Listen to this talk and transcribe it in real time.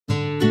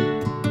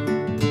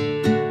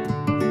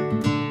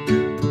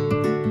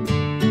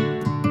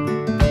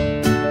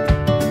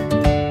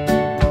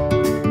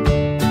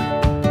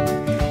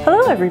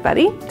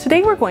everybody,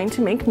 today we're going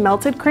to make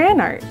melted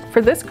crayon art.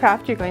 For this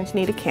craft you're going to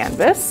need a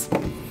canvas,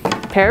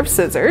 a pair of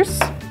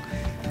scissors,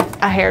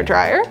 a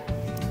hairdryer,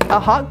 a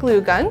hot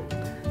glue gun,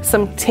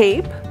 some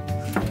tape,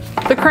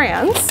 the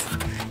crayons.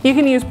 You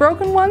can use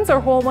broken ones or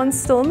whole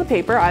ones still in the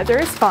paper, either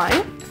is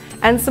fine,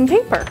 and some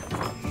paper.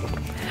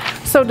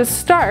 So to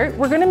start,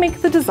 we're going to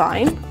make the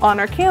design on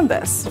our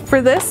canvas.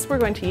 For this, we're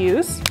going to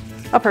use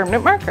a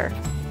permanent marker.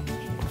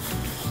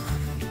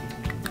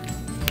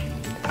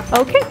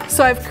 Okay,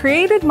 so I've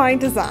created my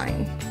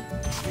design.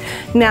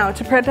 Now,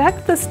 to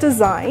protect this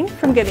design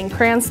from getting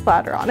crayon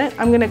splatter on it,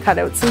 I'm going to cut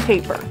out some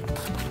paper.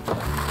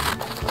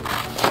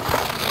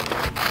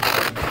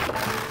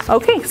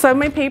 Okay, so I have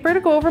my paper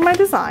to go over my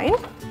design.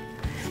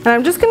 And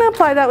I'm just going to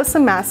apply that with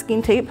some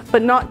masking tape,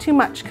 but not too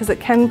much because it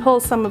can pull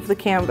some of the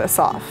canvas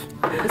off.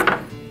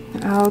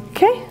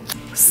 Okay,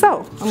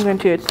 so I'm going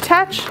to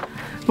attach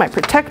my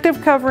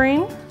protective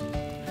covering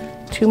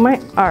to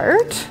my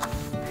art.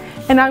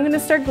 And now I'm going to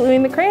start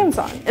gluing the crayons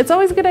on. It's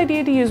always a good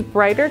idea to use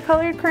brighter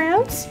colored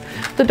crayons.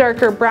 The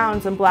darker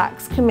browns and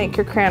blacks can make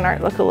your crayon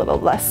art look a little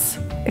less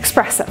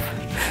expressive.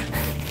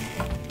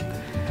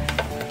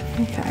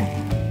 Okay.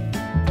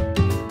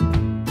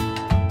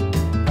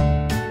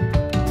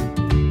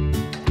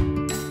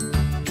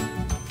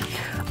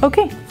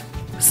 Okay,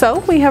 so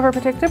we have our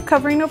protective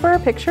covering over our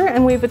picture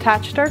and we've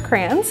attached our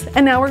crayons,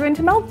 and now we're going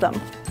to melt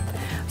them.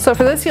 So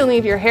for this you'll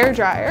need your hair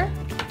dryer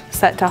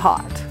set to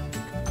hot.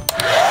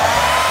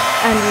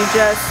 And you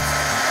just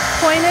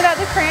point it at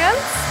the crayons,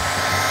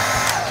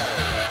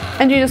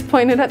 and you just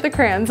point it at the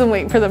crayons and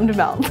wait for them to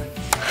melt.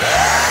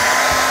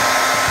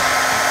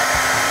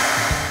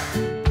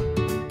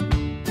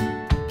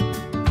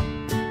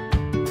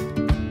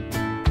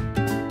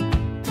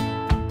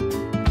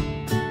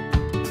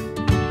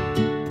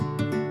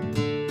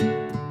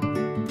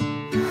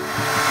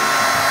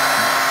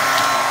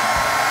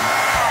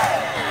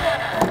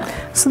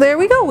 So there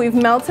we go, we've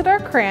melted our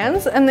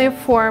crayons and they've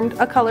formed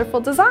a colorful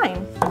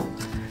design.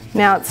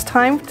 Now it's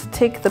time to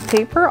take the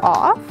paper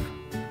off.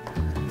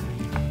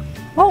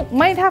 Oh,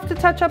 might have to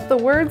touch up the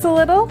words a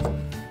little,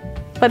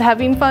 but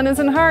having fun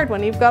isn't hard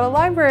when you've got a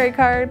library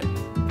card.